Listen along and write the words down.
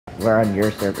we're on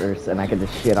your servers and I can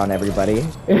just shit on everybody.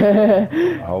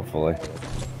 Hopefully.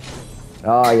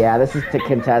 Oh yeah, this is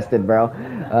contested, bro.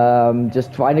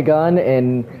 Just find a gun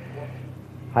and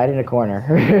hide in a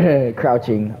corner,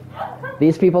 crouching.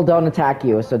 These people don't attack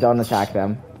you, so don't attack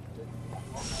them.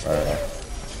 Alright.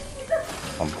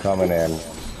 I'm coming in.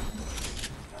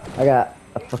 I got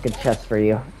a fucking chest for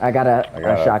you. I got a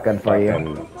shotgun for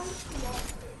you.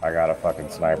 I got a fucking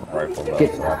sniper rifle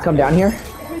though. Come down here.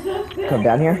 Come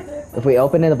down here. If we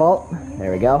open in the vault,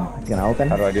 there we go. It's gonna open.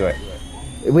 How do I do it?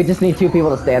 We just need 2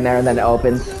 people to stand there and then it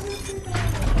opens.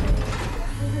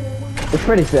 It's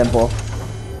pretty simple.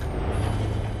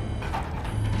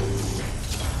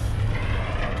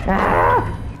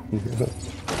 Ah!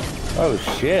 Oh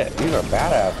shit, these are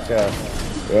badass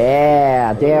chests.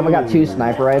 Yeah, damn, I got 2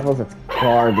 sniper rifles. It's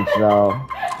garbage though.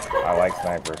 I like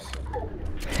snipers.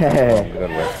 Hey. Good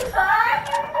with.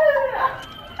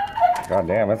 God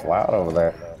damn, it's loud over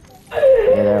there.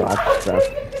 Yeah, there are lots of stuff.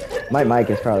 My mic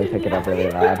is probably picking up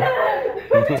really loud.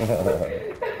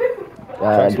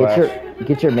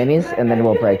 Get your minis and then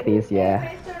we'll break these,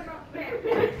 yeah.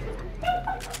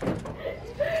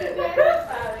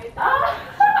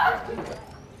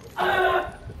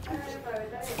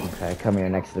 Okay, come here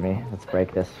next to me. Let's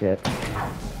break this shit.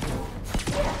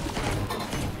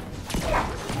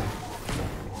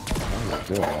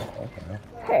 Okay.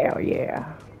 Hell yeah.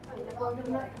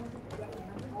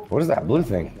 What is that blue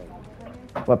thing?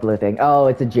 What blue thing? Oh,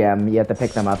 it's a gem. You have to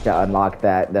pick them up to unlock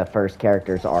the first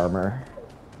character's armor.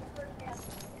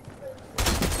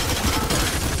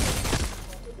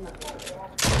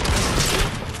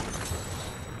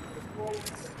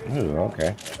 Ooh,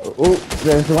 okay. Ooh,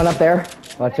 there's one up there.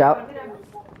 Watch out.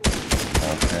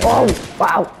 Okay. Oh,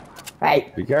 wow.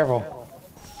 Hey. Be careful.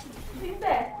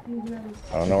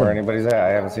 I don't know where anybody's at. I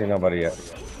haven't seen nobody yet.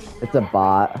 It's a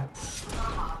bot.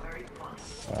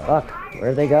 Fuck,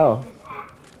 where'd they go?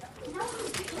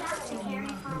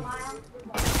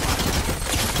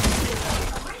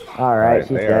 Alright,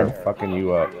 she's they dead. are fucking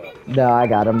you up. No, I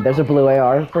got him. There's a blue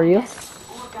AR for you.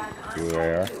 Blue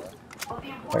AR? I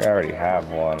think I already have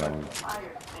one.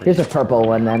 Here's a purple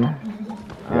one then.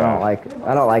 Yeah.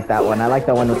 I don't like that one. I like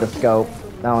the one with the scope.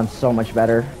 That one's so much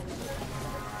better.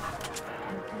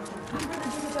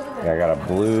 Yeah, I got a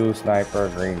blue sniper,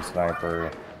 green sniper,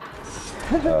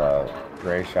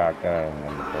 gray shotgun, and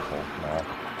then the purple. No.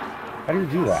 How do you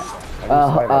do that?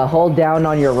 Hold down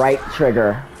on your right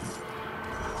trigger.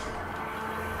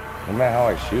 Isn't that how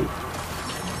I shoot?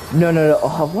 No.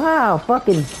 Oh, wow,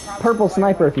 fucking purple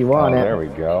sniper if you want it. There we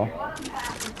go.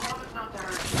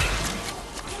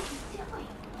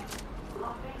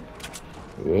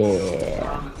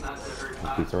 Yeah.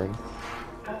 Pizza ready?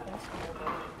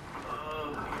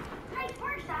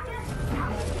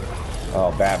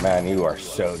 Oh, Batman, you are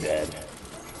so dead.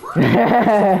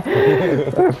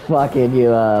 We're fucking you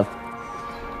up.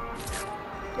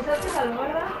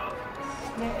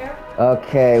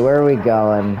 Okay, where are we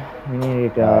going? We need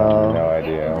to go no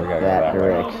idea. We gotta that go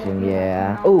direction,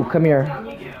 yeah. Oh, come here.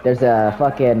 There's a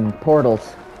fucking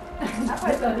portals.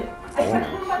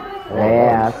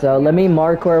 Yeah, so let me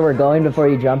mark where we're going before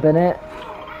you jump in it.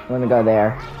 I'm gonna go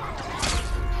there.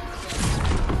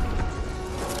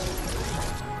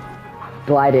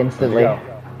 Glide instantly.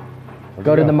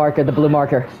 Go to the marker, the blue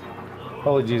marker.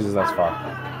 Holy Jesus, that's far.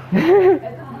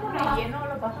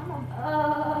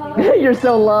 You're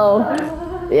so low.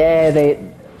 Yeah,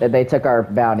 they took our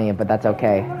bounty, but that's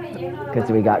okay. Because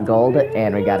we got gold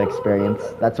and we got experience.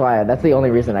 That's the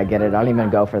only reason I get it. I don't even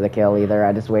go for the kill either.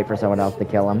 I just wait for someone else to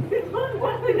kill him.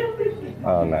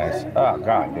 Oh, nice. Oh,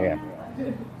 god damn.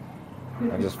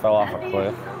 I just fell off a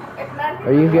cliff.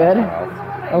 Are you good?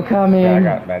 Oh, come in.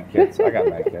 Yeah, I got medkits.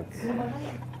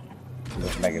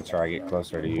 Just making sure I get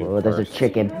closer to you. Oh, there's a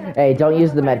chicken. Hey, don't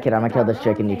use the medkit. I'm gonna kill this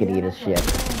chicken. You can eat his shit.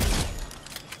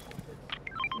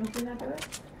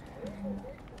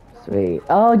 Sweet.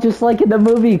 Oh, just like in the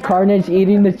movie, Carnage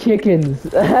eating the chickens.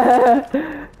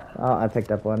 Oh, I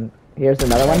picked up one. Here's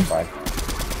another one.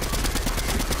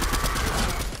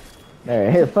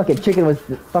 There, the fucking chicken was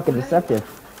fucking deceptive.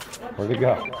 Where'd it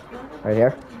go? Right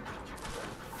here.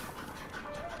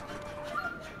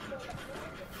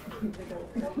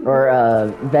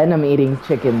 Or, venom eating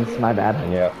chickens, my bad.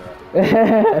 Yep.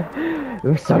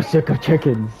 We're so sick of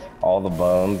chickens. All the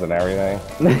bones and everything.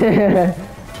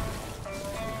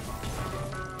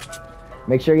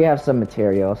 Make sure you have some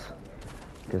materials.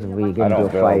 Because we get into a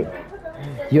build. fight.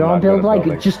 You don't build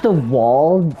like just a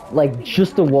wall? Like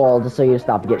just a wall just so you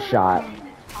stop to get shot.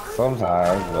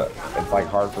 Sometimes, but it's like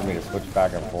hard for me to switch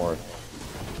back and forth.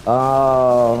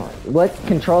 Oh, what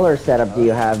controller setup do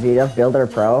you have? Do you have Builder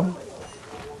Pro?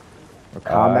 Or I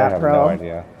Combat have Pro? no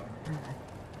idea.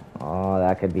 Oh,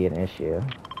 that could be an issue.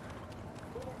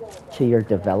 To your I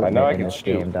development know I in can this shoot,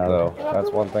 game, though. dog.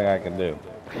 That's one thing I can do.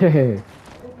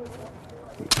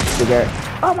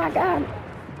 Oh my god!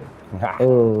 Ha!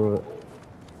 Oh,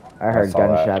 I I heard saw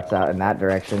that. gunshots out in that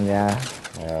direction, yeah.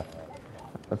 Yeah.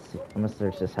 Let's see. I'm gonna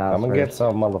search this house I'm gonna get first.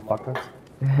 some motherfuckers.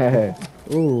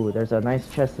 Ooh, there's a nice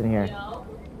chest in here.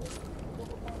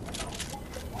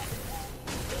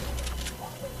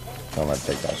 I'm gonna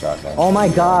take that shotgun. Oh my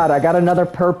god, I got another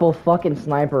purple fucking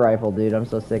sniper rifle, dude. I'm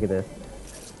so sick of this.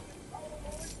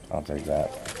 I'll take that.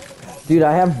 Dude,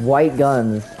 I have white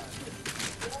guns.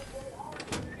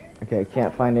 Okay,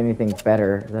 can't find anything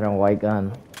better than a white gun.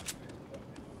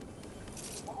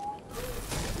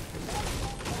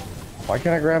 Why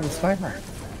can't I grab the sniper?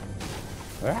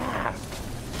 Ah!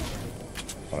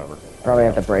 Whatever. Probably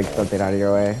have to break something out of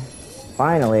your way.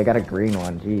 Finally, I got a green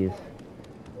one. Jeez.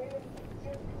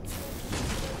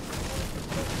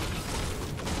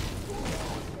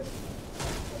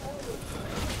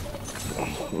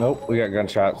 Nope, we got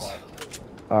gunshots.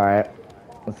 Alright,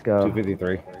 let's go.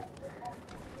 253.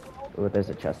 Ooh, there's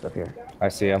a chest up here. I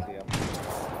see him.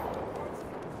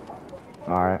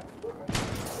 Alright.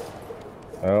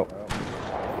 Oh.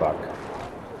 Fuck.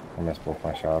 I missed both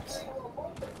my shots.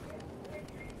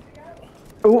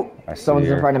 Ooh! I see Someone's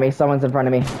in her. front of me. Someone's in front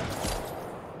of me.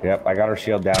 Yep, I got her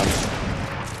shield down.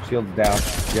 Shield down.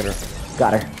 Get her.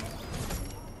 Got her.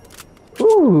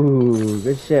 Ooh,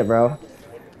 good shit, bro.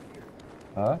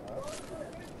 Huh?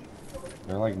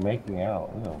 They're like making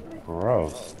out. Ew,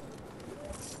 gross.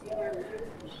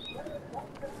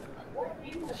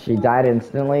 She died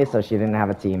instantly, so she didn't have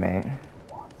a teammate.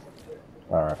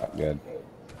 Alright, good.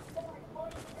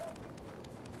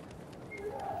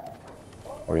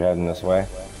 Are we heading this way?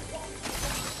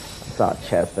 I saw a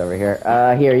chest over here.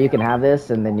 Here, you can have this,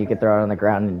 and then you can throw it on the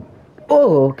ground and...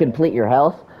 Oh, complete your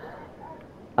health.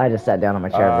 I just sat down on my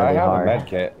chair really hard. I have a med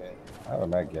kit. I have a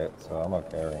med kit, so I'm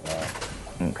okay right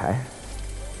now. Okay.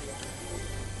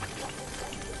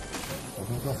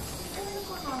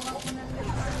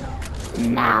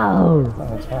 No! Oh,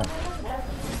 that's fine.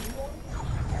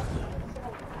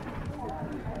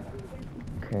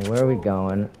 Okay, where are we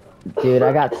going? Dude,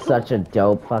 I got such a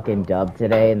dope fucking dub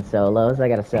today in solos. I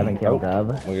got a 7-kill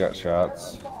dub. We got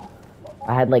shots.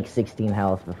 I had like 16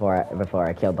 health before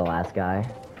I killed the last guy.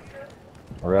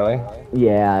 Really?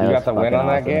 Yeah, You got the win on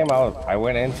that awesome. game? I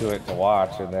went into it to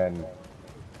watch, and then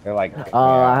they're like, Oh,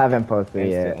 I haven't posted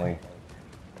instantly. yet.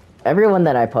 Everyone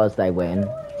that I post, I win.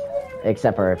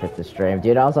 Except for if it's a stream.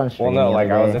 Dude, I was on stream. Well, no, the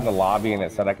like other I was day. in the lobby, and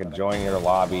it said I could join your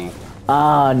lobby.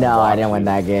 Oh, no, I didn't win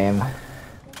that game.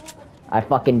 I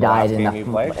fucking died last game you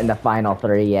played? in the final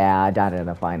 3. Yeah, I died in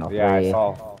the final 3. Yeah, I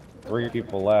saw 3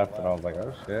 people left, and I was like,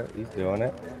 oh shit, he's doing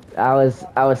it. I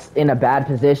was in a bad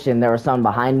position. There was someone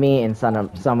behind me and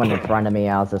someone in front of me.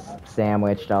 I was just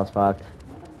sandwiched. I was fucked.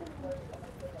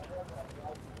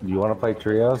 You want to play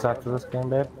trios after this game,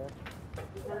 babe?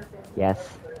 Yes.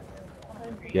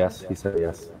 Yes, he said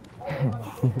yes.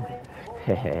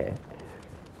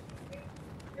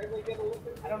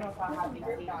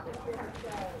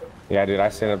 Yeah, dude, I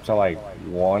stayed up till like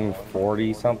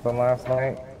 1:40 something last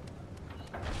night.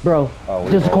 Bro, Oh,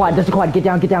 there's a quad, there's a quad. Get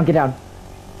down, get down, get down.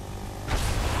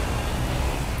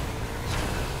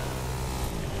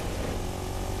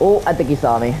 Oh, I think he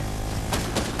saw me.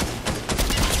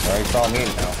 Oh, he saw me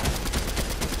now.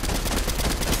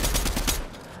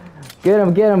 Get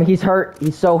him, get him. He's hurt.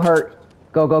 He's so hurt.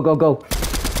 Go, go, go, go.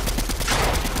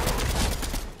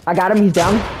 I got him. He's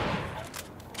down.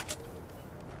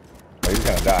 Oh, he's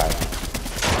gonna die.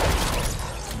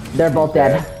 They're both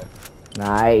dead.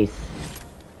 Nice.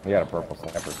 He got a purple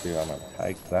sniper too. I'm gonna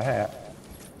take that.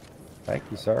 Thank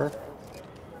you, sir.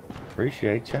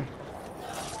 Appreciate you.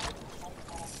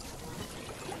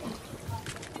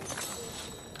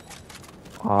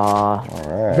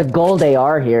 Alright. The gold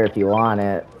AR here if you want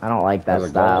it. I don't like that There's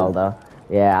a style gold? though.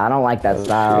 Yeah, I don't like that Oh,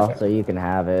 style, shit. so you can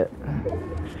have it.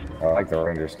 I like the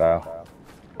Ranger style.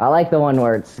 I like the one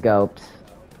where it's scoped.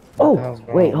 What the hell's Oh,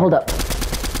 going wait, on? hold up.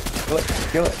 Kill it,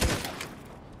 kill it.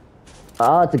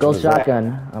 Oh, it's a gold What is that?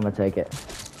 shotgun. I'm gonna take it.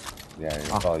 Yeah,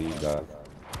 that's all you got.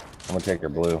 I'm gonna take your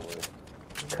blue.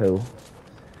 Cool.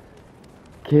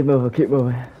 Keep moving, keep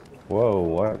moving. Whoa,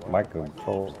 what? My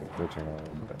controls are glitching a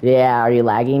little bit. Yeah, are you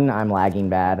lagging? I'm lagging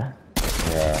bad.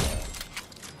 Yeah.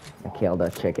 I killed a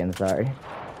chicken, sorry.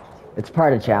 It's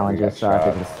part of challenges, so I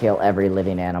have to just kill every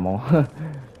living animal.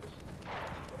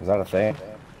 Is that a thing?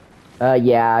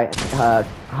 Yeah,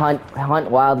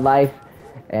 hunt wildlife,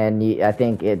 and I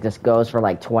think it just goes for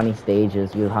like 20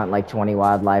 stages. You hunt like 20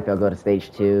 wildlife, it'll go to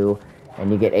stage 2,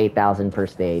 and you get 8,000 per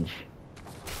stage.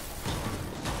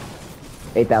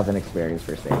 8,000 experience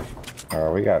per stage.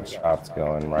 Oh, we got shots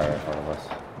going right in front of us.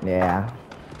 Yeah.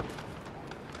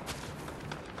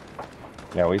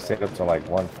 Yeah, we stayed up to like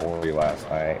 140 last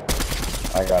night.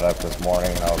 I got up this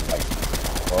morning and I was like,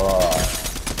 oh.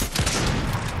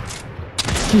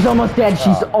 She's almost dead.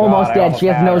 She's almost dead. She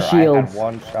has no shields. I had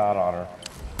one shot on her.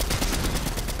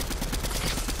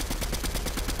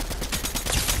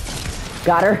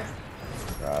 Got her.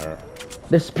 Got her.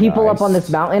 There's people up on this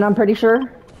mountain, I'm pretty sure.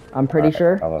 I'm pretty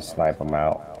sure. I'm gonna snipe them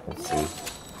out. Let's see.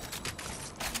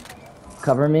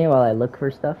 Cover me while I look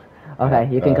for stuff. Okay,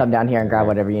 you can come down here and grab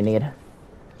whatever you need.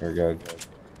 You're good.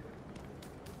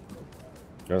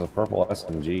 There's a purple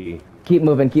SMG. Keep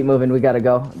moving, keep moving. We gotta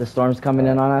go. The storm's coming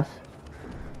in on us.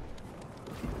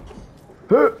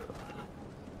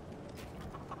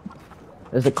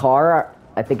 There's a car.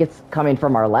 I think it's coming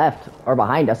from our left or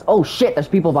behind us. Oh shit, there's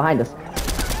people behind us.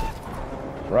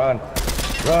 Run.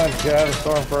 Run. Get out of the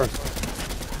storm first.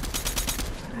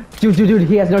 Dude,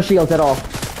 he has no shields at all.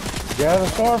 Get out of the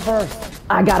storm first.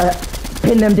 I gotta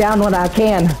pin them down when I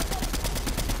can.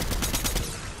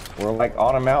 We're like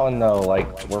on a mountain though, like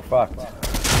we're fucked.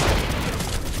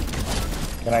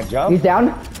 Can I jump? He's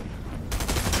down.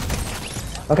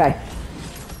 Okay.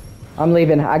 I'm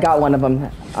leaving. I got one of them.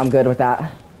 I'm good with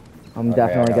that. I'm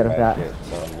definitely good with that.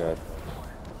 So I'm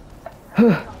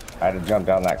good. I had to jump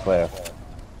down that cliff.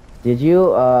 Did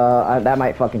you? That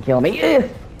might fucking kill me.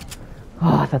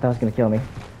 Oh, I thought that was gonna kill me.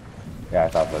 Yeah, I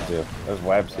thought so too. There's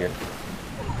webs here.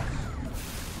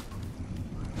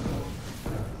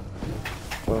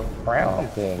 The brown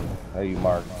thing that you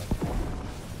marked.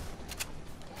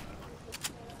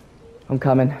 I'm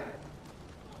coming.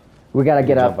 We gotta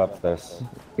get up. Jump up this.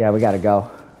 Yeah, we gotta go.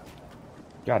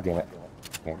 God damn it.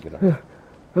 Can't get up.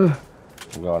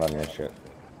 I'm going on your shit.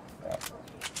 Yeah.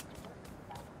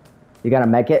 You got a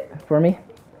med kit for me?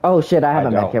 Oh shit, I have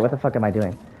a med don't. kit. What the fuck am I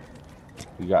doing?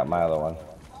 You got my other one.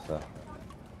 So.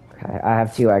 Okay, I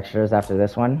have 2 extras after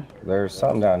this one. There's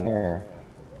something down here.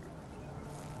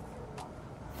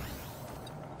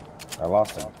 I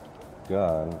lost a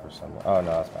gun for some. Oh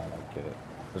no, that's fine. I'll get it.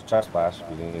 There's chest splash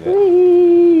if you need it.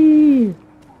 Whee!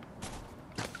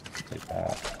 Take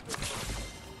that.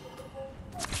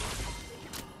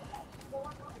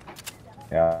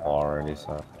 Yeah, already,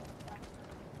 so.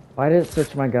 Why did it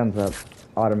switch my guns up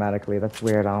automatically? That's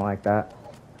weird. I don't like that.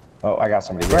 Oh, I got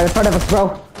somebody Right here. in front of us,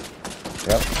 bro.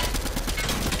 Yep.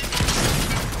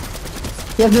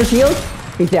 He has no shield.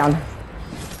 He's down.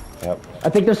 Yep. I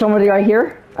think there's somebody right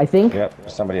here. I think. Yep.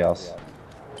 There's somebody else.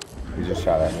 He just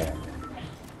shot at me.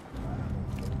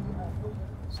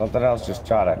 Something else just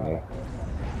shot at me.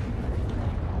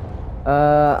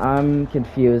 I'm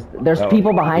confused. There's No,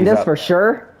 people behind he's us up. for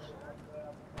sure.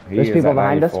 There's people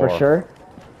behind us for sure.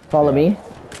 Follow me.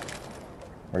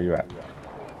 Where you at?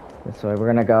 This way. We're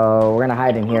gonna go. We're gonna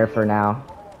hide in here for now.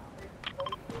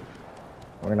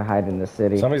 We're gonna hide in the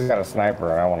city. Somebody's got a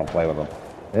sniper and I want to play with them.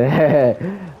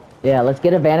 Yeah, let's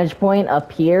get a vantage point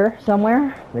up here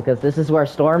somewhere because this is where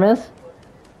Storm is.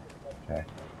 Okay.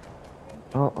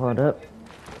 Oh, hold up.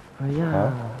 Oh yeah.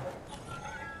 Huh?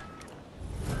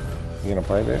 You gonna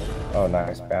play this? Oh,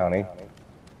 nice bounty.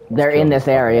 They're in this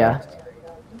area.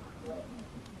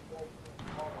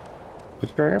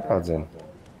 Put your AirPods in.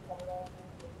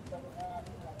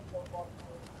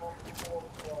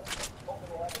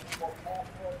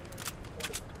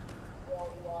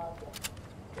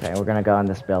 Okay, we're gonna go in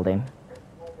this building.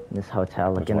 This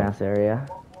hotel looking one? ass area.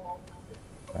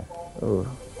 Okay. Ooh.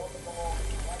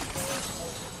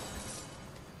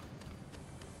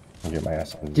 I'll get my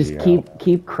SMG Just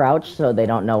keep crouched so they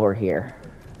don't know we're here.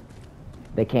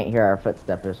 They can't hear our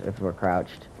footsteps if we're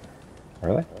crouched.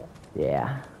 Really?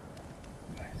 Yeah.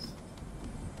 Nice.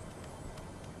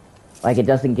 Like it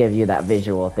doesn't give you that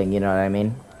visual thing, you know what I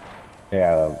mean?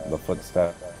 Yeah, the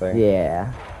footstep thing.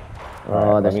 Yeah. All right,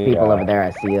 Oh, there's people over there. I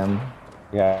see them.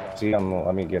 Yeah, see,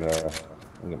 let me get a.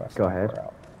 Let me get my Go ahead. sniper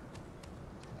out.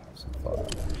 Have some fun.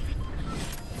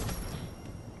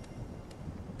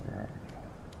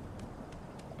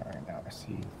 Alright, now I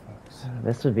see you folks.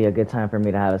 This would be a good time for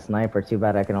me to have a sniper. Too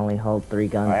bad I can only hold 3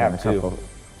 guns. I have and a 2. couple.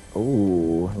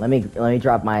 Ooh, let me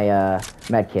drop my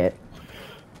med kit.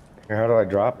 Here, how do I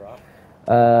drop?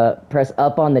 Press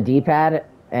up on the D-pad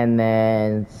and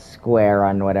then square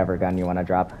on whatever gun you want to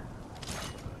drop.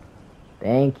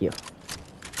 Thank you.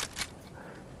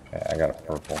 Okay, I got a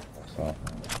purple, so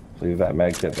leave that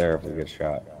med kit there if we get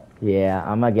shot. Yeah,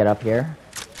 I'm gonna get up here.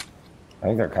 I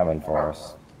think they're coming for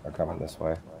us. They're coming this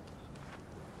way.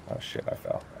 Oh shit, I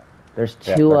fell. There's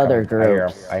Yeah, 2 they're other coming.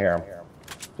 groups. I hear him.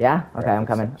 Yeah? Okay, Yeah, I'm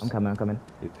coming. footsteps. I'm coming. I'm coming.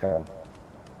 He's coming.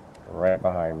 Right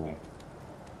behind me.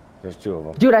 There's 2 of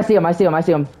them. Dude, I see him. I see him. I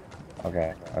see him.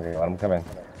 Okay, let them come in.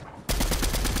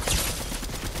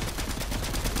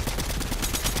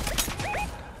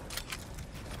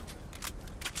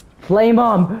 Flame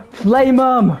him! Flame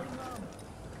him!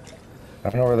 I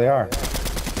don't know where they are.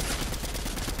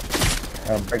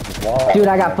 I'm gonna break this wall. Dude,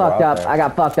 I got fucked up. I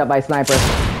got fucked up by a sniper.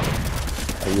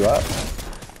 Are you up?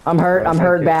 I'm hurt. I'm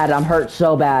hurt bad. I'm hurt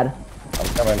so bad. I'm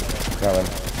coming.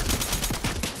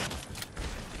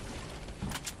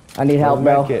 I need help,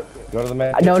 bro. Go to the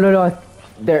med kit. No.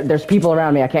 There's people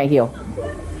around me. I can't heal.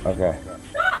 Okay.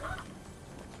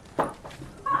 I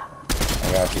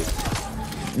got you.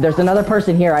 There's another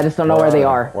person here. I just don't know where they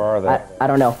are. Where are they? I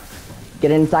don't know.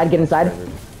 Get inside. Get inside.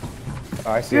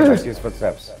 Oh, I see him. I see his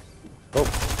footsteps. Oh.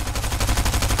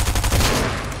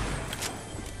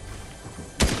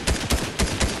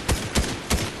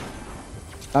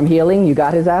 I'm healing. You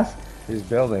got his ass? He's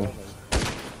building.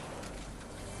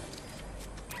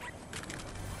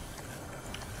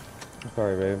 I'm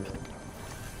sorry, babe.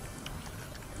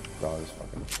 Dog's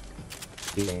fucking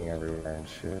eating everywhere and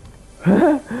shit.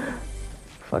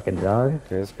 Fucking dog.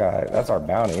 Okay, this guy, that's our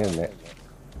bounty, isn't it?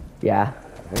 Yeah.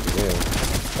 I think it is.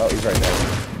 Oh, he's right there.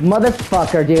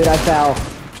 Motherfucker, dude. I fell.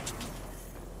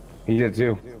 He did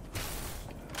too.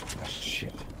 Oh,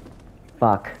 shit.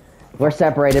 Fuck. We're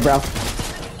separated, bro.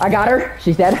 I got her.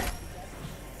 She's dead.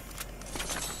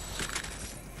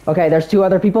 Okay, there's 2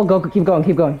 other people. Go, keep going,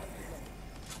 keep going.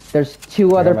 There's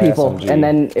 2 other people, SMG. and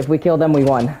then if we kill them, we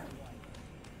won.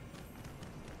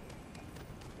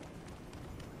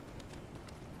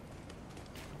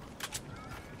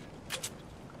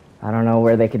 I don't know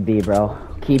where they could be, bro.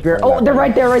 Keep your. Oh, they're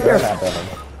right there, right there.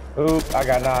 Oop! I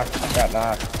got knocked.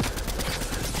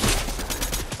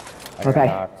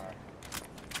 Okay.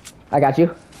 I got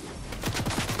you.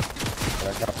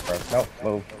 Nope,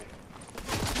 move.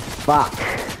 Fuck.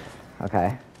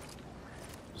 Okay.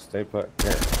 Stay put.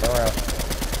 Here, turn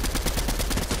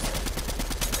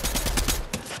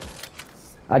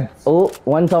around. Oh,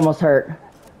 one's almost hurt.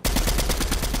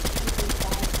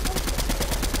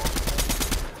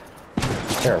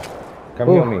 Here, come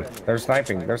heal me. They're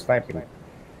sniping.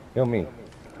 Heal me.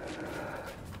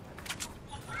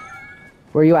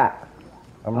 Where you at?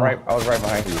 I was right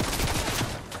behind you.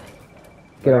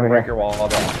 Get over Break here. your wall all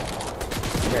down.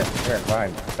 Here,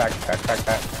 behind. Back.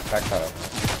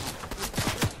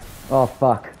 Oh,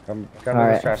 fuck. Come to All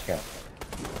this right. trash can.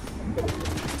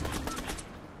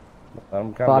 Let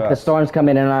them come Fuck, to the us. storm's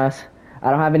coming in on us. I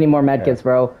don't have any more medkits,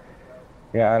 bro.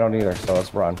 Yeah, I don't either, so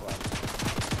let's run.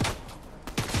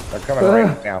 They're coming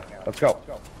right now. Let's go.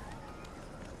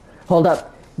 Hold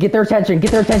up. Get their attention.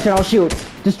 I'll shoot.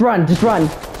 Just run.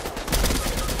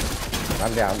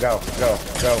 I'm down. Go.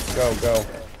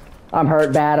 I'm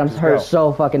hurt bad. I'm hurt go.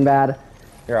 so fucking bad.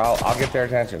 Here, I'll get their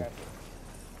attention.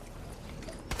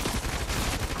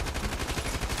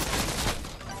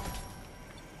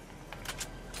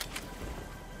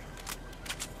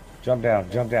 Jump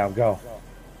down, go.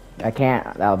 I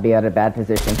can't. That would be at a bad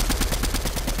position.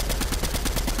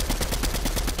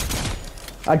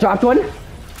 I dropped one.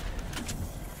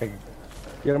 Hey,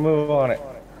 get a move on it.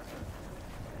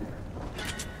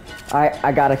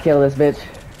 I gotta kill this bitch.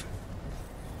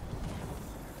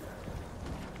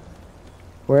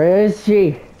 Where is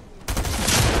she?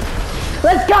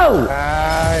 Let's go!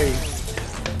 Nice.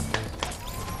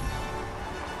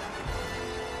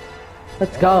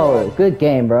 Let's go. Good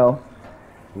game, bro.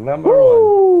 Number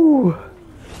 1.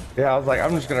 Yeah, I was like,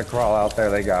 I'm just gonna crawl out there.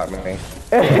 They got me.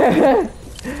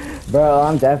 Bro,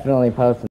 I'm definitely posting.